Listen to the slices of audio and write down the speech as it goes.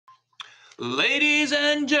Ladies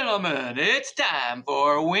and gentlemen, it's time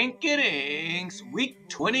for Winkedink's Week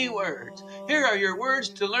 20 words. Here are your words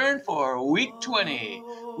to learn for Week 20.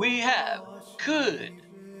 We have could,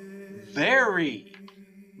 very,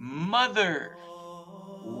 mother,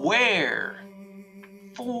 where,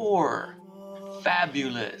 for,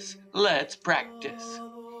 fabulous. Let's practice.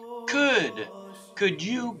 Could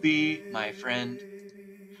you be my friend?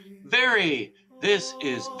 Very, this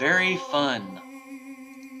is very fun.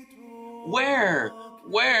 Where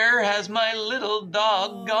has my little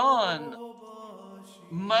dog gone?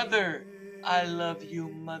 Mother, I love you,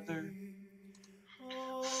 mother.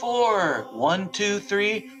 Four, 1, 2,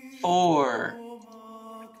 3, 4.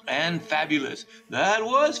 And fabulous. That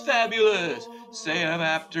was fabulous. Say them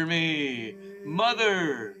after me.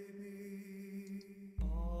 Mother.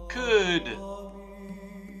 Could.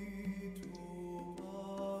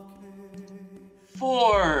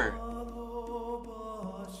 For.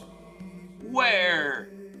 Where.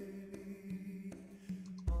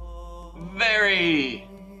 Very.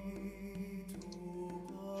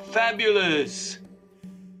 Fabulous.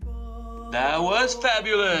 That was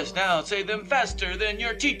fabulous. Now say them faster than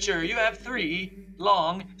your teacher. You have 3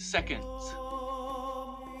 long seconds.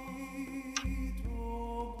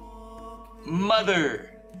 Mother.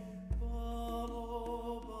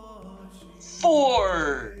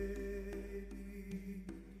 For.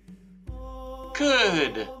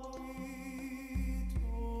 Could.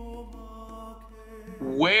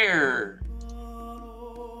 Where.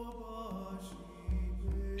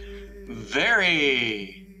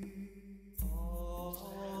 Very.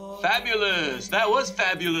 Fabulous. That was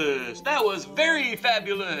fabulous. That was very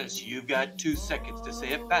fabulous. You've got 2 seconds to say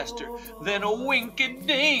it faster than a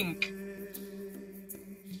wink-a-dink.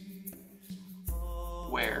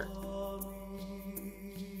 Where.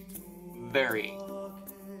 Very.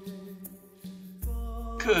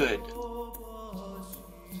 Could.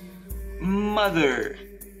 Mother.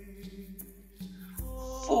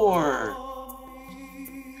 For.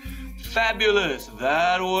 Fabulous.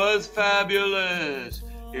 That was fabulous.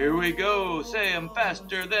 Here we go. Say them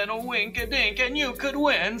faster than a wink-a-dink and you could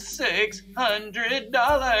win $600.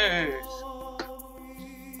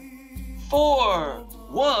 For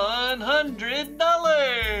 $100.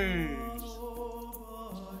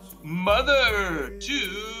 Mother,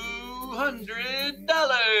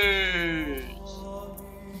 $200.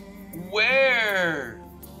 Where?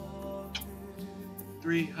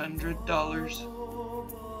 $300.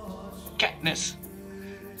 Katniss.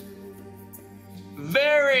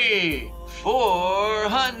 Very,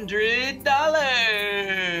 $400.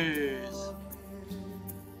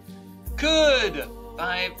 Could,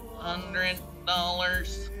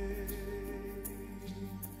 $500.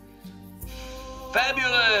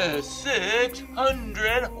 Fabulous,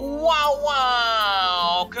 $600.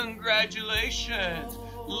 Wow! Congratulations!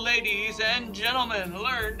 Ladies and gentlemen,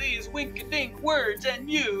 learn these wink-a-dink words and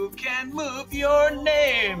you can move your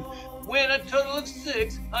name. Win a total of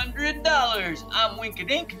 $600. I'm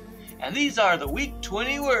Wink-a-Dink, and these are the Week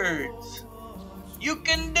 20 words. You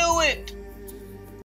can do it!